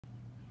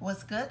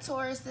What's good,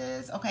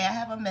 Tauruses? Okay, I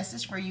have a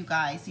message for you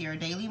guys here, a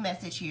daily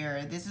message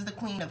here. This is the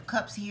Queen of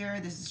Cups here.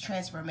 This is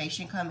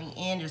transformation coming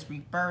in. There's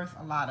rebirth.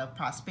 A lot of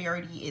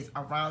prosperity is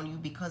around you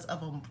because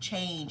of a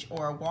change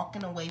or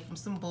walking away from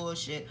some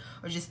bullshit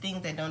or just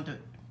things that don't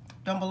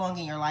belong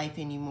in your life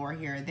anymore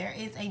here. There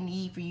is a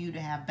need for you to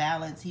have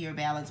balance here,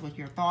 balance with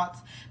your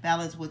thoughts,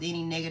 balance with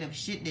any negative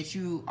shit that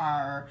you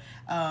are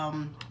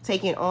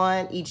taking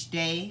on each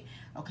day.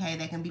 Okay,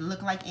 that can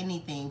look like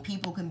anything.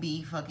 People can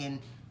be fucking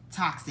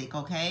toxic,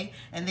 okay?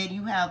 And then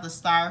you have the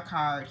Star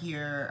card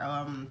here,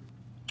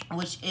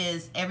 which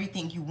is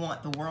everything you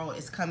want. The world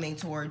is coming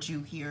towards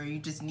you here. You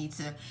just need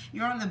to,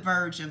 you're on the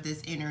verge of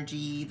this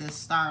energy, this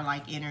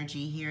star-like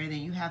energy here.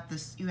 Then you have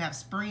this, you have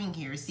spring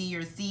here. See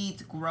your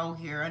seeds grow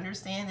here.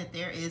 Understand that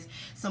there is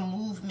some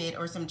movement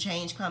or some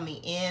change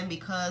coming in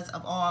because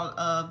of all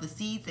of the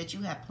seeds that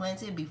you have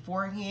planted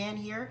beforehand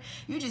here.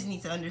 You just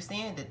need to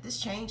understand that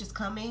this change is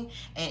coming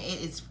and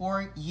it is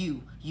for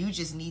you. You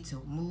just need to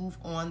move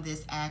on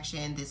this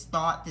action, this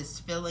thought, this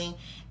feeling,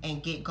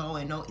 and get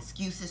going. No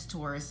excuses,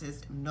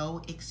 Tauruses.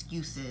 No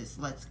excuses.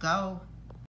 Let's go.